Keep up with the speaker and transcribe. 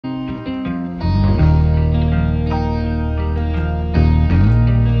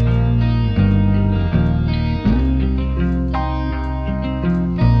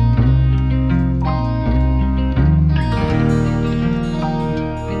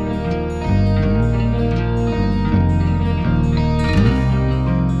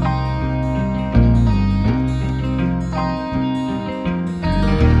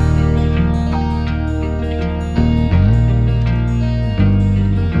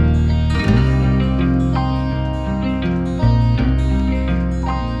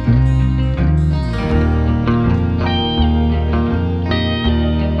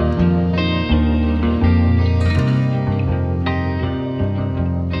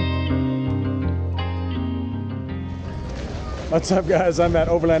What's up, guys? I'm at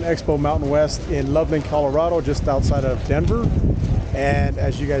Overland Expo Mountain West in Loveland, Colorado, just outside of Denver. And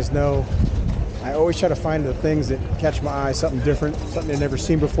as you guys know, I always try to find the things that catch my eye, something different, something I've never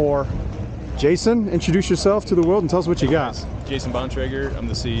seen before. Jason, introduce yourself to the world and tell us what you got. Jason Bontrager. I'm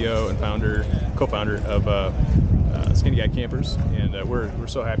the CEO and co-founder of Skinny Guy Campers, and we're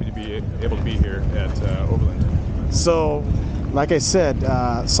so happy to be able to be here at Overland. So, like I said,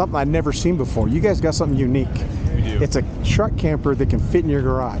 something I've never seen before. You guys got something unique. We do. It's a truck camper that can fit in your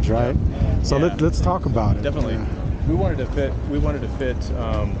garage, right? Yeah. So yeah. let's talk about it. Definitely. Yeah. We wanted to fit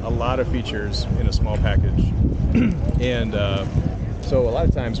a lot of features in a small package, and so a lot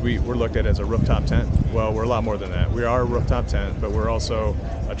of times we're looked at as a rooftop tent. Well, we're a lot more than that. We are a rooftop tent, but we're also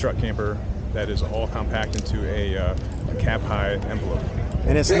a truck camper that is all compact into a cab-high envelope.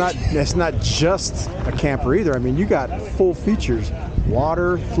 And it's not just a camper either. I mean, you got full features: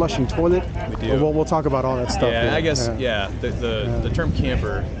 water, flushing toilet. We do. We'll talk about all that stuff. Yeah, here. I guess the term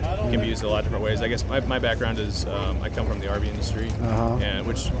camper can be used in a lot of different ways. I guess my background is I come from the RV industry, and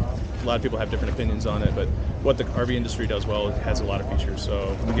which a lot of people have different opinions on it. But what the RV industry does well, it has a lot of features.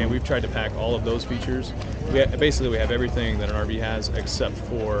 So again, we've tried to pack all of those features. We have everything that an RV has except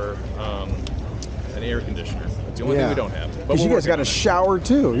for an air conditioner. That's the only thing we don't have. But you guys got a shower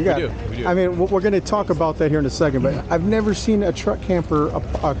too. We do. I mean, we're going to talk about that here in a second. But I've never seen a truck camper,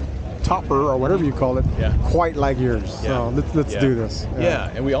 a topper or whatever you call it, quite like yours. So let's do this. Yeah,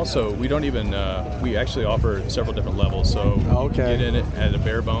 and we don't even we actually offer several different levels. So you can get in it at a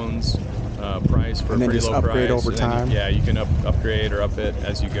bare bones price for a pretty low upgrade price. Over time. You can upgrade or upfit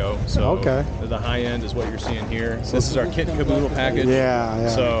as you go. So the high end is what you're seeing here. So this is our kit and caboodle package. Yeah.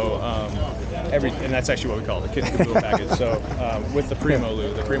 So and that's actually what we call it, the kit and caboodle package. So with the Primo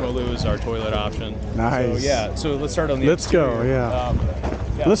Loo. The Primo Loo is our toilet option. Nice. So so let's start on the Let's exterior. go.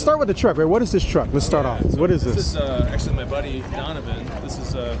 Let's start with the truck. Right? What is this truck? Let's start off. So what is this? This is actually my buddy Donovan. This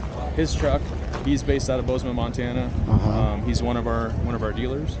is his truck. He's based out of Bozeman, Montana. He's one of our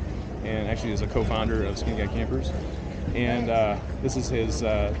dealers, and actually is a co-founder of Skinny Guy Campers. And this is his,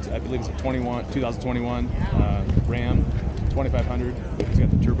 I believe it's a 2021 Ram 2500. He's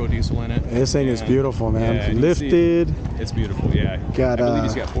got the turbo diesel in it. This thing is beautiful, man. Yeah, lifted. It's beautiful, yeah. I believe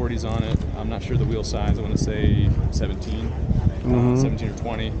he's got 40s on it. I'm not sure the wheel size. I want to say 17. 17 or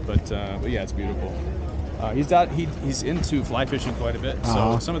 20, but yeah, it's beautiful. He's into fly fishing quite a bit,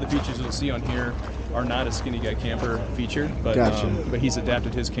 so some of the features you'll see on here are not a Skinny Guy camper feature, but he's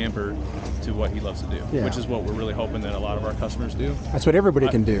adapted his camper to what he loves to do, which is what we're really hoping that a lot of our customers do. That's what everybody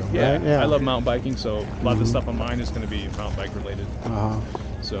can do. Yeah, right? I love mountain biking, so a lot of the stuff on mine is going to be mountain bike related.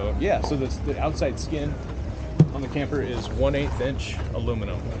 So yeah, so the outside skin on the camper is 1/8 inch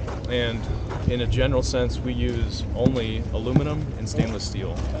aluminum, and in a general sense we use only aluminum and stainless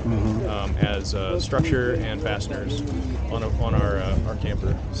steel as structure and fasteners on our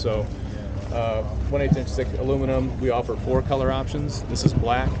camper. So 1/8 inch thick aluminum. We offer 4 color options. This is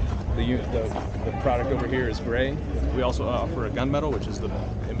black. The product over here is gray. We also offer a gunmetal, which is the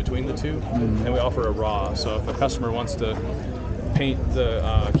in between the two, and we offer a raw. So if a customer wants to paint the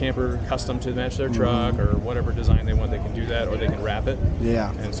camper custom to match their truck or whatever design they want, they can do that, or they can wrap it.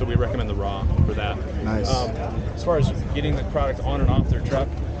 Yeah. And so we recommend the raw for that. Nice. As far as getting the product on and off their truck,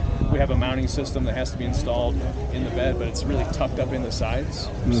 we have a mounting system that has to be installed in the bed, but it's really tucked up in the sides.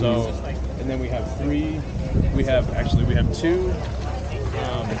 So, and then we have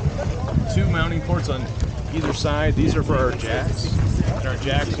two mounting ports on either side. These are for our jacks, and our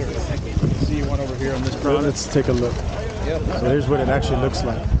jacks are, you can see one over here on this product. Let's take a look. Yep. So here's what it actually looks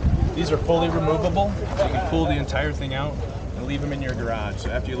like. These are fully removable, so you can pull the entire thing out and leave them in your garage. So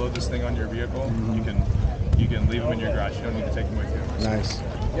after you load this thing on your vehicle, you can leave them in your garage. You don't need to take them with you. Nice.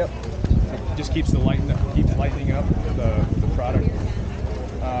 Yep. It just keeps lightening up the product.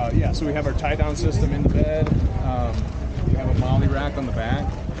 So we have our tie-down system in the bed. We have a molly rack on the back.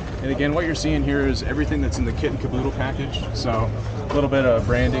 And again, what you're seeing here is everything that's in the kit and caboodle package. So a little bit of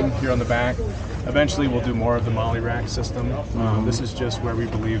branding here on the back. Eventually we'll do more of the molly rack system. This is just where we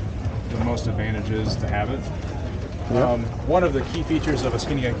believe the most advantage is to have it. One of the key features of a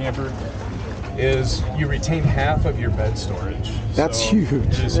Skinny Guy camper is you retain half of your bed storage. That's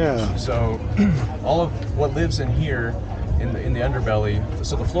huge. It is huge. So all of what lives in here in the underbelly,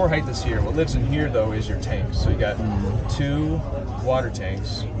 so the floor height is here. What lives in here though is your tanks. So you got 2 water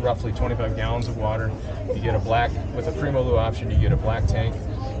tanks, roughly 25 gallons of water. You get a black, with a Primo Loo option, you get a black tank.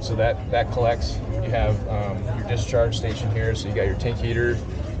 So that collects. You have your discharge station here, so you got your tank heater,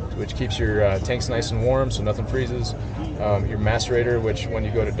 which keeps your tanks nice and warm so nothing freezes. Your macerator, which when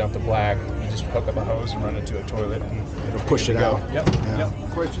you go to dump the black, you just hook up a hose and run it to a toilet and It'll push it out. Yep. Yep.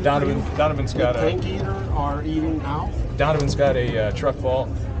 Donovan's got tank eater or eating out? Donovan's got a truck vault.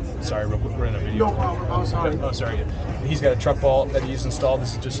 Sorry, real quick, we're in a video. No problem. Oh, sorry. Oh, sorry. He's got a truck vault that he's installed.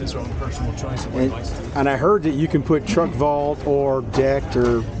 This is just his own personal choice of what he likes to do. And I heard that you can put truck vault or decked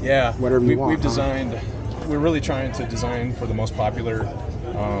or whatever you want. We've designed. We're really trying to design for the most popular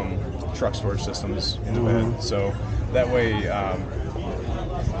truck storage systems in the bed. So that way,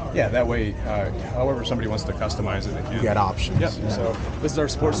 however somebody wants to customize it, they can. You got options. Yep. Yeah. So this is our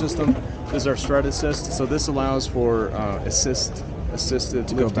support system. This is our strut assist. So this allows for assisted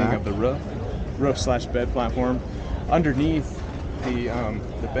lifting of the roof/bed platform. Underneath the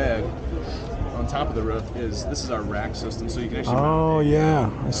bed, on top of the roof, this is our rack system. So you can actually mount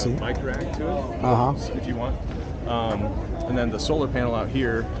I see. bike rack to it if you want. And then the solar panel out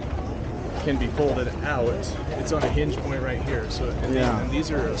here can be folded out. It's on a hinge point right here. So and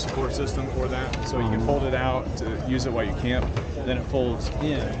these are a support system for that. So you can fold it out to use it while you camp. Then it folds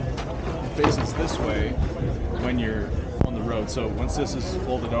in. It faces this way when you're on the road. So once this is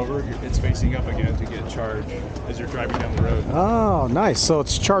folded over, it's facing up again to get charged as you're driving down the road. Oh, nice. So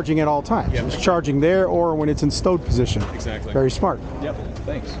it's charging at all times. Yep. It's charging there or when it's in stowed position. Exactly. Very smart. Yep.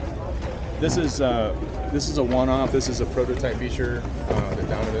 Thanks. This is a one-off. This is a prototype feature that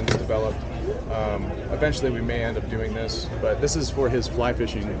Donovan's developed. Eventually, we may end up doing this, but this is for his fly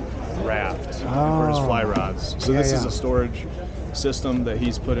fishing raft and for his fly rods. So this is a storage system that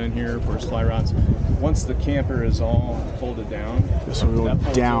he's put in here for his fly rods. Once the camper is all folded down, this will go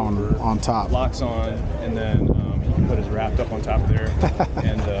down over, on top, locks on, and then he can put his raft up on top there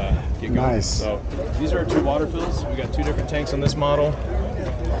and get going. Nice. So these are our 2 water fills. We got 2 different tanks on this model.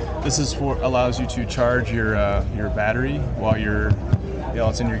 This is allows you to charge your battery while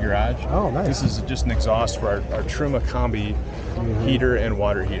it's in your garage. Oh, nice. This is just an exhaust for our Truma Combi heater and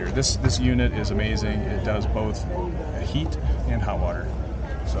water heater. This unit is amazing. It does both heat and hot water.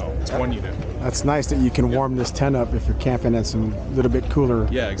 So it's one unit. That's nice that you can warm this tent up if you're camping in some little bit cooler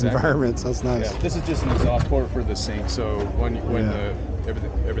environments. That's nice. Yeah. This is just an exhaust port for the sink. So when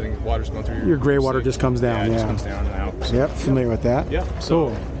everything water's going through your gray water sink, just comes down. It just comes down and out. So. Yep, familiar with that. Yep. So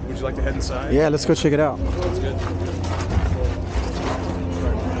cool. Would you like to head inside? Yeah, let's go check it out. That's good.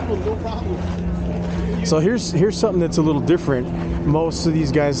 No problem. So here's something that's a little different. Most of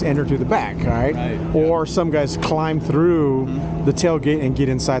these guys enter through the back, right? Or some guys climb through the tailgate and get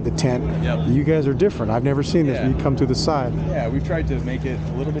inside the tent. Yep. You guys are different. I've never seen this. You come through the side. Yeah, we've tried to make it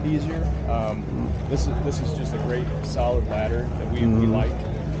a little bit easier. This is just a great solid ladder that we like,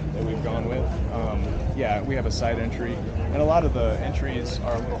 that we've gone with. We have a side entry, and a lot of the entries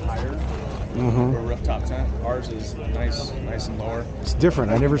are a little higher for a rooftop tent. Ours is nice and lower. It's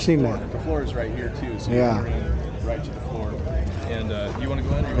different. I've never seen that. The floor is right here too, so you enter in right to the floor. And you want to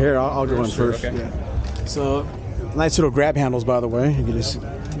go in? Or Here, I'll go in first. Okay. Yeah. So, nice little grab handles, by the way. You can just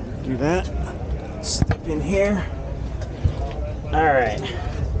do that. Step in here. All right.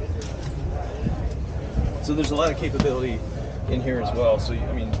 So there's a lot of capability in here as well. So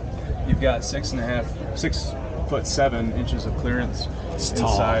you've got 6'7" inches of clearance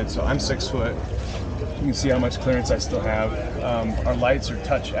inside. So I'm 6 foot. You can see how much clearance I still have. Our lights are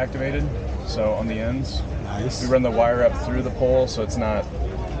touch activated, so on the ends. Nice. We run the wire up through the pole, so it's not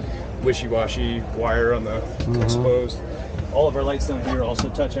wishy-washy wire on the exposed. All of our lights down here are also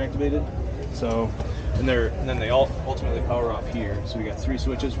touch activated. So, and then they all ultimately power off here. So we got 3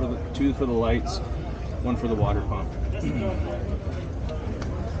 switches for 2 for the lights, 1 for the water pump.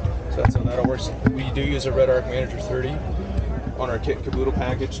 So that's how that all works. We do use a Red Arc Manager 30 on our kit and caboodle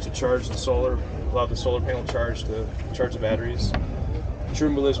package to charge the solar, allow the solar panel charge to charge the batteries.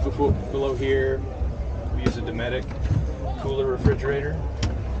 Truma is below here. We use a Dometic cooler refrigerator.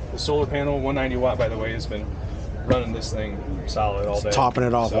 The solar panel, 190 watt, by the way, has been running this thing solid all day. Topping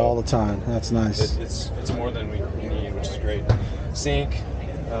it off all the time. That's nice. It's more than we need, which is great. Sink,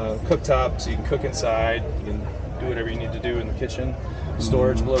 cooktop, so you can cook inside. You can do whatever you need to do in the kitchen.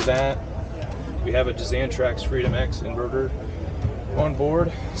 Storage below that. We have a Xantrax Freedom X inverter on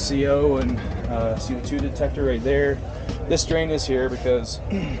board. CO and CO2 detector right there. This drain is here because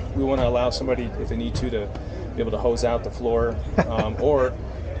we want to allow somebody, if they need to be able to hose out the floor, or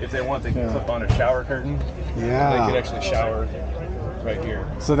if they want, they can clip on a shower curtain. Yeah. They could actually shower right here.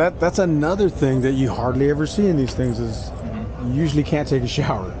 So that's another thing that you hardly ever see in these things is you usually can't take a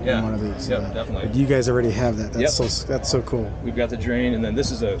shower in one of these. Yep, definitely. But you guys already have that. That's so cool. We've got the drain, and then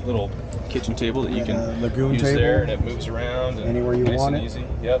this is a little kitchen table that you can lagoon use table. there, and it moves around and Anywhere you nice want and it. easy.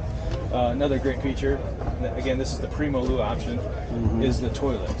 Yep. Another great feature, again, this is the Primo Lou option, is the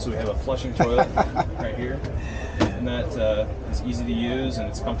toilet. So we have a flushing toilet right here, and that is easy to use and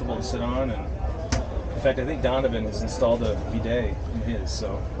it's comfortable to sit on. And in fact, I think Donovan has installed a bidet in his,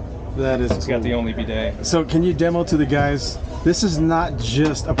 so That is he's got the only bidet. So can you demo to the guys? This is not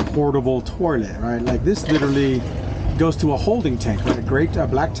just a portable toilet, right? Like this literally goes to a holding tank, right? A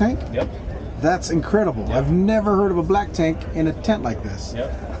black tank? Yep. That's incredible. Yep. I've never heard of a black tank in a tent like this.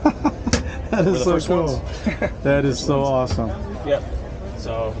 Yep. That We're is the so first cool. ones. That is so awesome. Yep.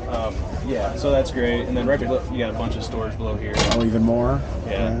 So yeah, so that's great. And then right below, you got a bunch of storage below here. Oh, even more?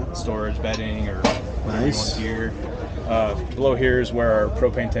 Yeah, storage, bedding, or whatever you Nice. want here. Below here is where our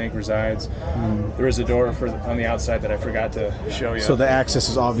propane tank resides. There is a door on the outside that I forgot to show you. So the access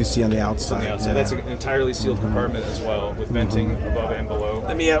is obviously on the on outside. the outside. Yeah. That's an entirely sealed compartment as well, with venting above and below.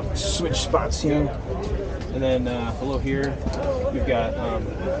 Let me switch spots here. And then below here, we've got a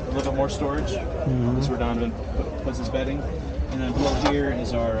little bit more storage. This is where Donovan puts his bedding. And then below here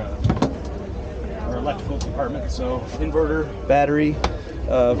is our electrical compartment. So inverter, battery.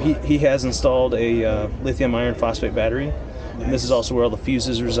 He has installed a lithium iron phosphate battery. And this is also where all the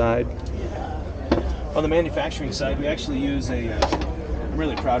fuses reside. On the manufacturing side, we actually use I'm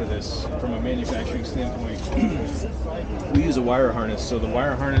really proud of this from a manufacturing standpoint. We use a wire harness. So the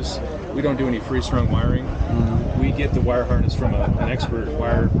wire harness, we don't do any free-strung wiring. We get the wire harness from an expert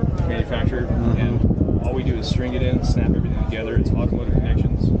wire manufacturer, and all we do is string it in, snap everything together. It's automotive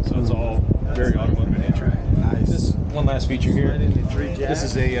connections, so it's all very automotive in nature. Nice. This one last feature here. This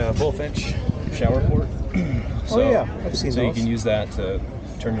is a full inch shower port. So, yeah, I've seen so you those. can use that to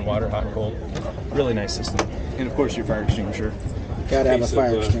turn your water hot and cold. Really nice system. And of course your fire extinguisher. Gotta have a Case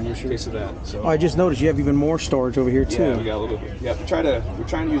fire of, extinguisher. Case of that. So Oh, I just noticed you have even more storage over here too. yeah, we got a little bit. Yeah, we're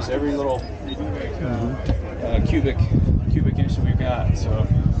trying to use every little cubic inch that we've got. So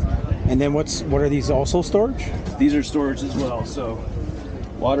And then what are these also storage? these are storage as well. So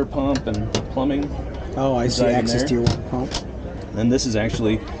water pump and plumbing. Oh, I see. Reside in Access there. to your water pump. And this is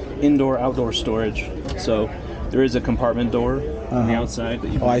actually indoor-outdoor storage. So there is a compartment door on the outside that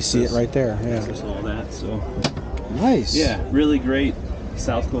you can Oh, I see it access- right there. Yeah. access all that. So Nice. yeah, really great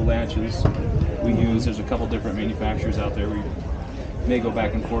South Cool latches we use. There's a couple different manufacturers out there. We may go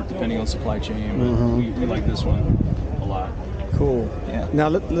back and forth depending on supply chain, but we like this one a lot. Cool. Yeah. Now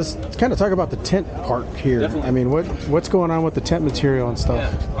let's kind of talk about the tent part here. Definitely. I mean, what's going on with the tent material and stuff?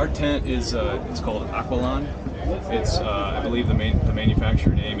 Yeah, our tent is it's called Aqualon. It's I believe the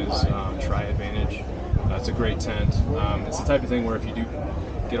manufacturer name is Tri-Advantage. It's a great tent. It's the type of thing where if you do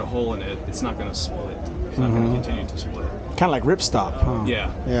get a hole in it, it's not going to split. It's not going to continue to split. Kind of like ripstop, huh?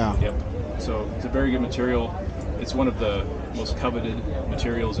 Yeah. Yeah. Yep. So it's a very good material. It's one of the most coveted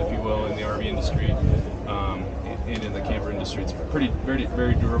materials, if you will, in the RV industry and in the camper industry. It's very,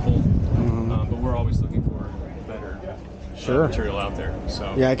 very durable. But we're always looking for better material out there.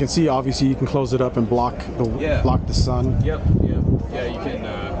 So Yeah, I can see. Obviously, you can close it up and block the sun. Yep. Yeah, you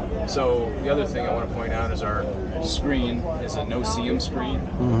can. So the other thing I want to point out is our screen is a no-seam screen.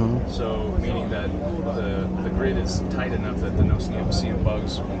 So meaning that the grid is tight enough that the no-seam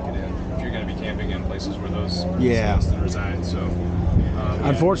bugs won't get in. If you're going to be camping in places where those reside. So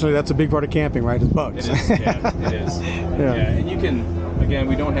Unfortunately, that's a big part of camping, right? Is bugs. it is. Yeah, it is. Yeah. And you can. Again,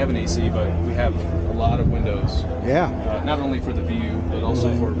 we don't have an AC, but we have a lot of windows. Yeah. Not only for the view, but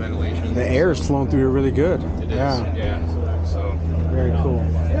also for ventilation. The air is flowing through here really good. It is. Yeah. Yeah. So. Very cool.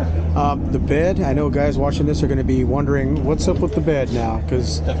 The bed, I know guys watching this are going to be wondering what's up with the bed now,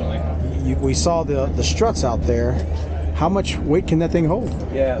 because Definitely. we saw the struts out there. How much weight can that thing hold?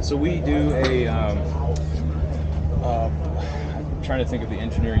 Yeah, so we do I'm trying to think of the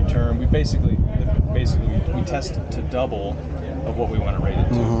engineering term. We basically we test to double of what we want to rate it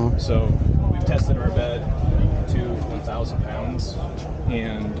to. So we've tested our bed to 1,000 pounds,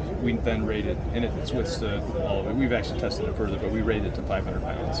 and we then rate it, and it's withstood all of it. We've actually tested it further, but we rate it to 500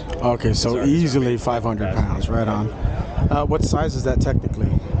 pounds. Okay, so our easily 500 pounds, right on. What size is that technically?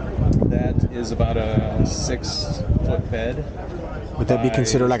 That is about a 6-foot bed. Would that be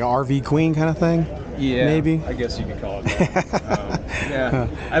considered like an RV queen kind of thing? Yeah, maybe. I guess you could call it that. Yeah,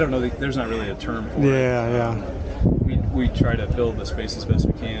 I don't know. There's not really a term for it. Yeah. We try to fill the space as best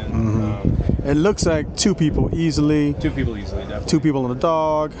we can. It looks like two people easily. 2 people easily, definitely. 2 people and a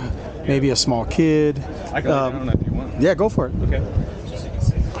dog, maybe a small kid. I can lay down if you want. Yeah, go for it. Okay. Just so you can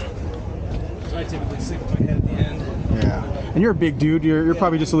see. So I typically sleep with my head at the end. Yeah. And you're a big dude. You're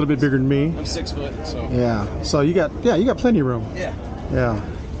probably just a little bit bigger than me. I'm 6 foot, so. Yeah. So you got plenty of room. Yeah. Yeah.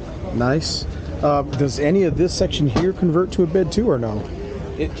 Nice. Does any of this section here convert to a bed too, or no?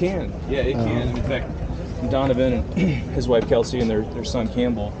 It can, yeah, it can. In fact, Donovan and his wife Kelsey and their son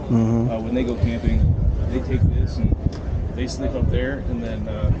Campbell, when they go camping, they take this and they sleep up there, and then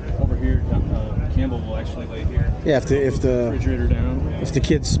over here, Campbell will actually lay here. Yeah, if the refrigerator down. If the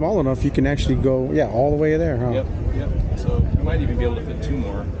kid's small enough, you can actually go all the way there, huh? Yep. So you might even be able to fit 2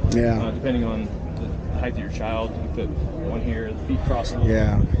 more. Yeah. Depending on the height of your child, you can fit 1 here, the feet cross a little.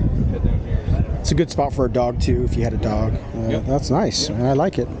 Yeah. Fit down here. It's a good spot for a dog too, if you had a dog. That's nice. Yep. I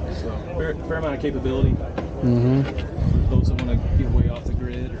like it. So fair amount of capability. Mm-hmm. For those that want to get way off the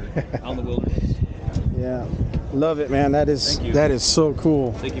grid or out in the wilderness. Yeah, love it, man. That is so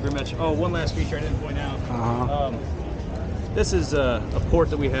cool. Thank you very much. Oh, one last feature I didn't point out. This is a port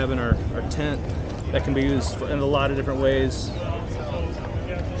that we have in our tent that can be used in a lot of different ways.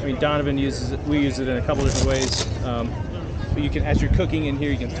 I mean, Donovan uses it. We use it in a couple different ways. But you can, as you're cooking in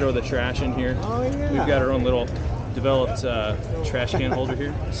here, you can throw the trash in here. Oh yeah. We've got our own little developed trash can holder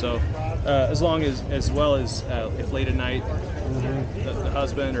here. So as well as if late at night the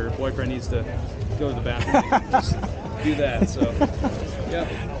husband or boyfriend needs to go to the bathroom, you can just do that. So yeah.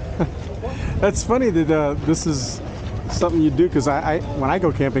 That's funny that this is something you do, because I when I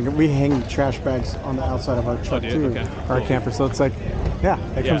go camping, we hang trash bags on the outside of our truck too, okay. our Cool. camper. So it's like,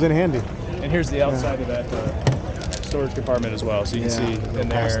 it comes in handy. And here's the outside of that storage compartment as well, so you can see in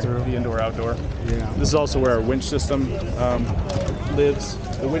there the indoor-outdoor. Yeah. This is also where our winch system lives.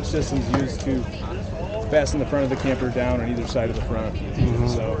 The winch system is used to fasten the front of the camper down on either side of the front.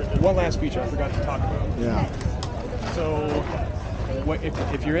 So one last feature I forgot to talk about. Yeah. So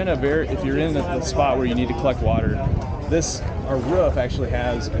if you're in a spot where you need to collect water, our roof actually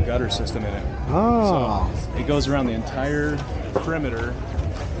has a gutter system in it. Oh. So it goes around the entire perimeter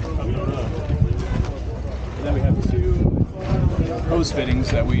of the roof. And then we have 2 hose fittings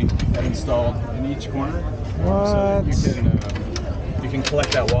that we have installed in each corner. What? So you can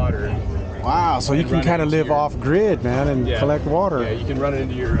collect that water. Wow. So you can kind of live off grid, man, and collect water. Yeah, you can run it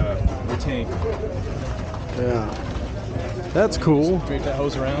into your tank. Yeah. That's cool. Drape that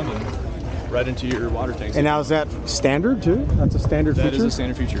hose around and right into your water tank. And now is that standard too? That's a standard feature? That is a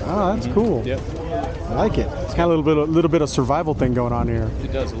standard feature. Oh, that's cool. Yep. I like it. It's kind of a little bit of survival thing going on here.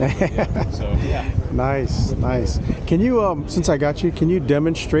 It does a little bit, yeah. So, yeah. Nice. Can you, since I got you, can you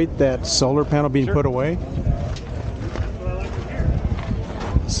demonstrate that solar panel being put away?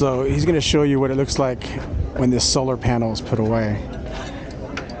 So he's going to show you what it looks like when this solar panel is put away.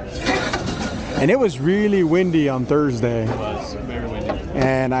 And it was really windy on Thursday. It was very windy.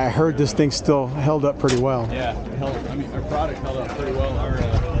 And I heard this thing still held up pretty well. Yeah, our product held up pretty well. Our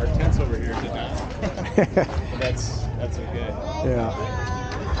tents over here did not. But that's okay. Yeah.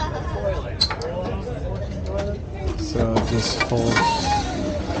 So it just folds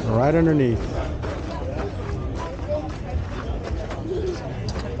right underneath.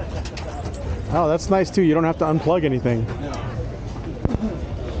 Oh, that's nice too. You don't have to unplug anything. No.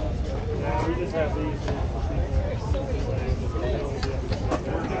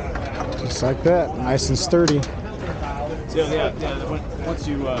 Just like that, nice and sturdy. So yeah. Once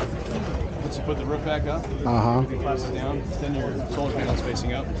you put the roof back up, you can clasp it down. Then your solar panel's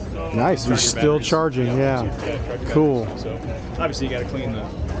facing up. Nice. You're still charging. Yeah. Cool. So obviously you got to clean the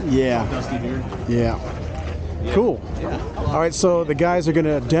dusty gear. Yeah. Cool. All right, so the guys are going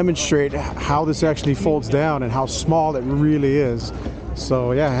to demonstrate how this actually folds down and how small it really is.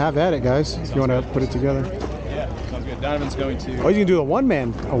 So yeah, have at it, guys. If you want to put it together. Yeah, sounds good. Donovan's going to. Oh, you can do a one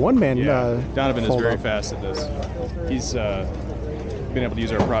man. Yeah, Donovan is very up. fast at this. He's been able to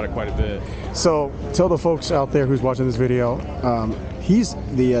use our product quite a bit. So tell the folks out there who's watching this video, he's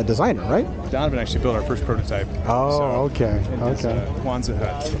the designer, right? Donovan actually built our first prototype. Oh, okay. In his, Kwanzaa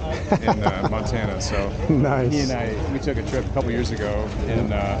hut in Montana. So nice. He and we took a trip a couple years ago in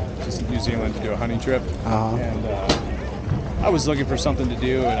just New Zealand to do a hunting trip. And I was looking for something to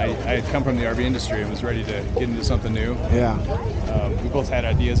do, and I had come from the RV industry and was ready to get into something new. Yeah. We both had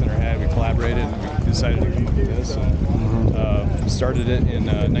ideas in our head. We collaborated, and we decided to come up with this. And, started it in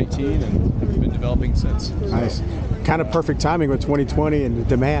 19, and we've been developing since. Nice. So. Kind of perfect timing with 2020 and the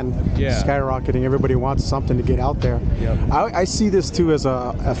demand skyrocketing. Everybody wants something to get out there. Yep. I see this too as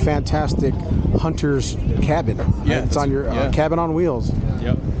a fantastic hunter's cabin. Yeah, it's on your cabin on wheels.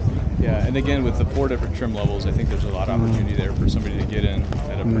 Yep. Yeah, and again, with the 4 different trim levels, I think there's a lot of opportunity there for somebody to get in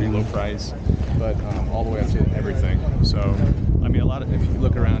at a pretty low price, but all the way up to everything. So, I mean, if you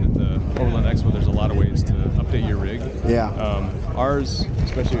look around at the Overland Expo, there's a lot of ways to update your rig. Yeah. Ours,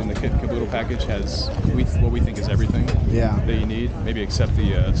 especially in the kit and caboodle package, has what we think is everything that you need, maybe except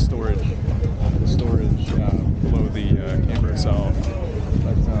the storage below the camper itself.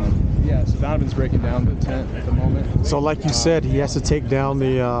 But Yeah, so Donovan's breaking down the tent at the moment. So like you said, he has to take down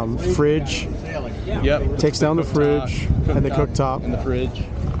the fridge. Yep. Takes down the fridge and the cooktop. And the fridge.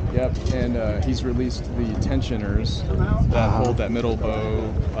 Yep. And he's released the tensioners that hold that middle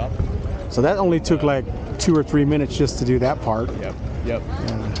bow up. So that only took like 2 or 3 minutes just to do that part. Yep. Yep.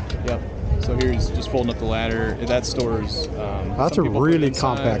 Yep. So here he's just folding up the ladder. That stores. That's a really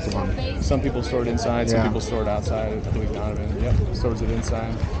compact one. Some people store it inside. Some people store it outside. I believe Donovan. Yep. Stores it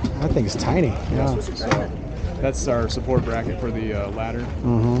inside. That thing is tiny. Yeah. So that's our support bracket for the ladder.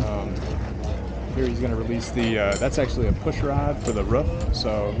 Here he's going to release the. That's actually a push rod for the roof.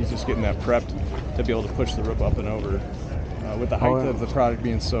 So he's just getting that prepped to be able to push the roof up and over. With the height of the product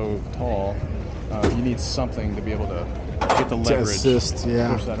being so tall, you need something to be able to get the leverage to assist,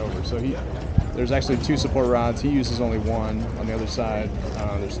 to push that over. So there's actually 2 support rods. He uses only one on the other side.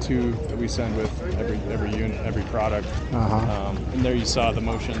 There's 2 that we send with every unit, every product. And there you saw the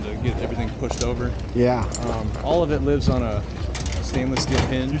motion to get everything pushed over. Yeah. All of it lives on a stainless steel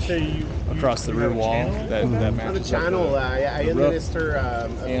hinge across the rear wall that matches the roof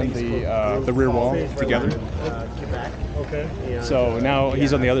and the rear wall together. So now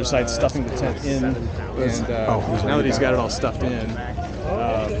he's on the other side stuffing the tent in, and now that he's got it all stuffed in,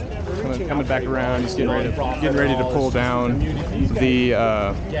 coming back around, he's getting ready to pull down the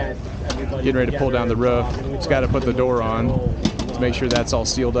roof. He's got to put the door on to make sure that's all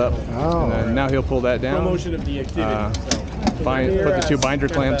sealed up. And then now he'll pull that down. Put the 2 binder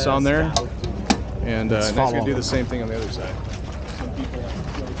clamps on there, and now he's going to do the same thing on the other side.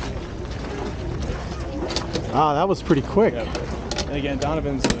 Ah, that was pretty quick. Yep. And again,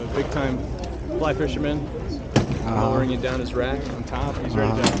 Donovan's a big-time fly fisherman. Lowering it down his rack on top. He's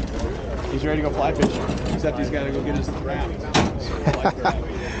ready to go fly fishing. Except he's got to go get his raft.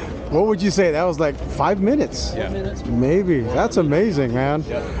 What would you say? That was like 5 minutes? Yeah. Maybe. That's amazing, man.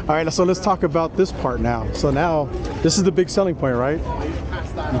 Yep. All right, so let's talk about this part now. So now, this is the big selling point, right?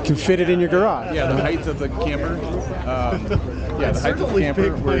 You can fit it in your garage. Yeah, the height of the camper. The height of the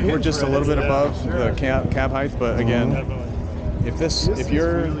camper. We're just a little bit above the cab height, but again, if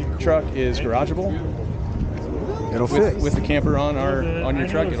your truck is garageable, it'll fit. With the camper on your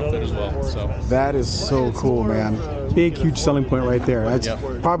truck, it'll fit as well. So that is so cool, man. Big, huge selling point right there. That's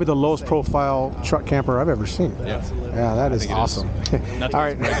probably the lowest profile truck camper I've ever seen. Yeah, that is awesome. Not all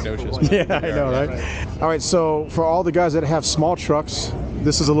right. Yeah, I know, right? All right, so for all the guys that have small trucks,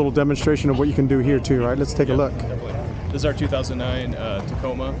 this is a little demonstration of what you can do here too, right? Let's take a look. This is our 2009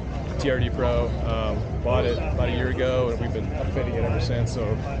 Tacoma TRD Pro. Bought it about a year ago, and we've been upfitting it ever since. So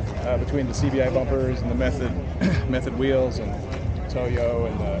between the CBI bumpers and the method wheels and Toyo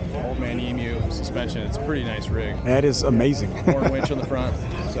and the Old Man Emu suspension, it's a pretty nice rig. That is amazing. Horn winch on the front.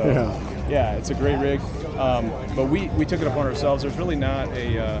 So yeah, it's a great rig. But we took it upon ourselves. There's really not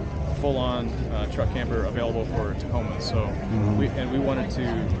a full-on truck camper available for Tacoma. So we wanted to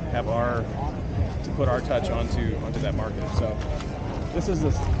have put our touch onto that market. So this is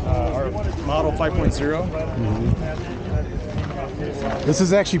our model 5.0. This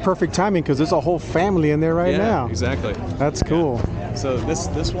is actually perfect timing because there's a whole family in there right now. Exactly. That's cool. So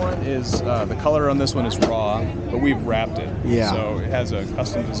this one is the color on this one is raw, but we've wrapped it. Yeah. So it has a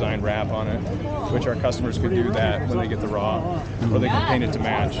custom design wrap on it, which our customers could do that when they get the raw, or they can paint it to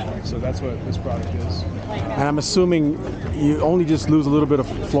match. So that's what this product is. And I'm assuming you only just lose a little bit of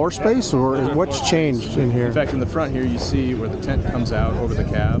floor space, or what's changed in here? In fact, in the front here, you see where the tent comes out over the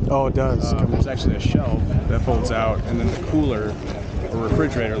cab. Oh, it does. There's actually a shelf that folds out, and then the cooler or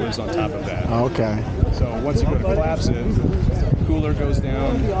refrigerator lives on top of that. Okay. So once you go to collapse it, the cooler goes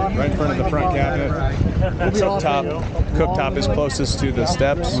down right in front of the front cabinet. The cooktop is closest to the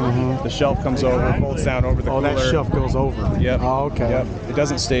steps. The shelf comes over, folds down over the cooler. Oh, that shelf goes over. Yep. Oh, okay. Yep. It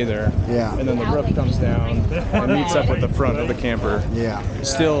doesn't stay there. Yeah. And then the roof comes down and meets up with the front of the camper. Yeah.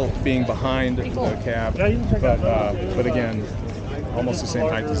 Still being behind the cab, but again, almost the same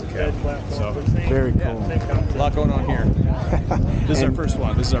height as the cab. So very cool. A lot going on here. This is our first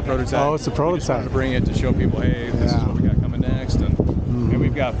one. This is our prototype. Oh, it's a prototype. We just wanted to bring it to show people, hey, this is what we got coming next, and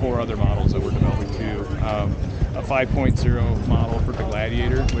we've got 4 other models that we're developing too. A 5.0 model for the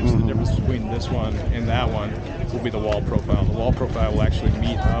Gladiator, which is the difference between this one and that one will be the wall profile. The wall profile will actually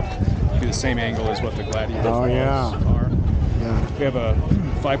meet up to the same angle as what the Gladiator walls are. Yeah. We have a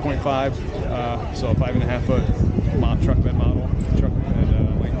 5.5, so a 5.5 foot truck bed model,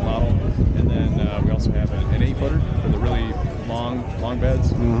 length model, and then we also have an 8-footer for the really long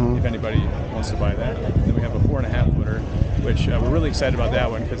beds. If anybody wants to buy that. And then we have a 4.5 footer, which we're really excited about that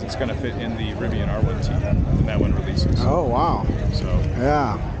one because it's going to fit in the Rivian R1T when that one releases. Oh wow! So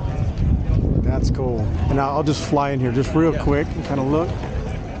yeah, that's cool. And I'll just fly in here just real quick and kind of look.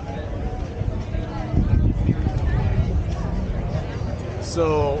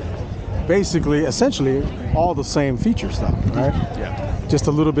 So basically, essentially, all the same feature stuff, right? Yeah. Just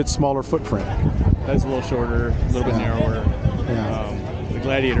a little bit smaller footprint. That's a little shorter, a little bit narrower. Yeah. The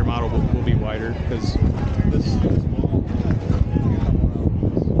Gladiator model will be wider because this is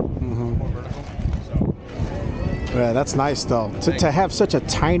more vertical. So Yeah, that's nice though. To have such a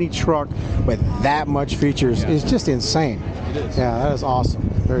tiny truck with that much features is just insane. it is. Yeah, that is awesome.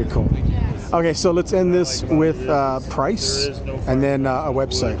 Very cool. Okay, so let's end this with price and then a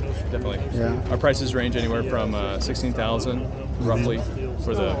website. Definitely. Yeah. Our prices range anywhere from $16,000 roughly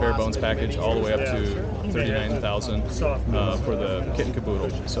for the bare bones package, all the way up to $39,000 for the kit and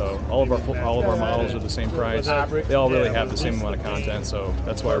caboodle. So all of our models are the same price. They all really have the same amount of content, so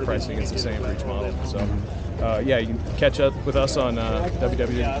that's why our pricing is the same for each model. So yeah, you can catch up with us on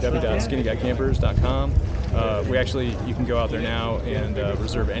www.skinnyguycampers.com. You can go out there now and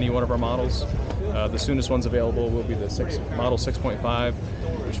reserve any one of our models. The soonest ones available will be the model 6.5,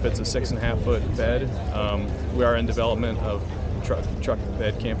 which fits a 6.5 foot bed. We are in development of truck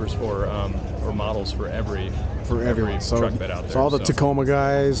bed campers for or models for every truck bed out there. So all the Tacoma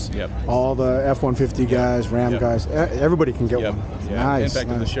guys, all the F-150 guys, Ram guys, everybody can get one. Yeah. Nice. In fact,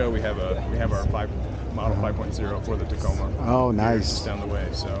 in the show we have our model 5.0 for the Tacoma. Oh, nice. Just down the way.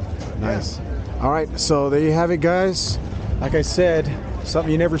 So nice. All right, so there you have it, guys. Like I said,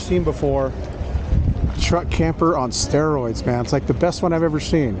 something you never seen before. Truck camper on steroids, man. It's like the best one I've ever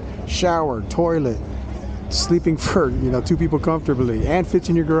seen. Shower, toilet, sleeping for 2 people comfortably, and fits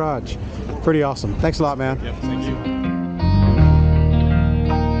in your garage. Pretty awesome. Thanks a lot, man. Yep, thank you.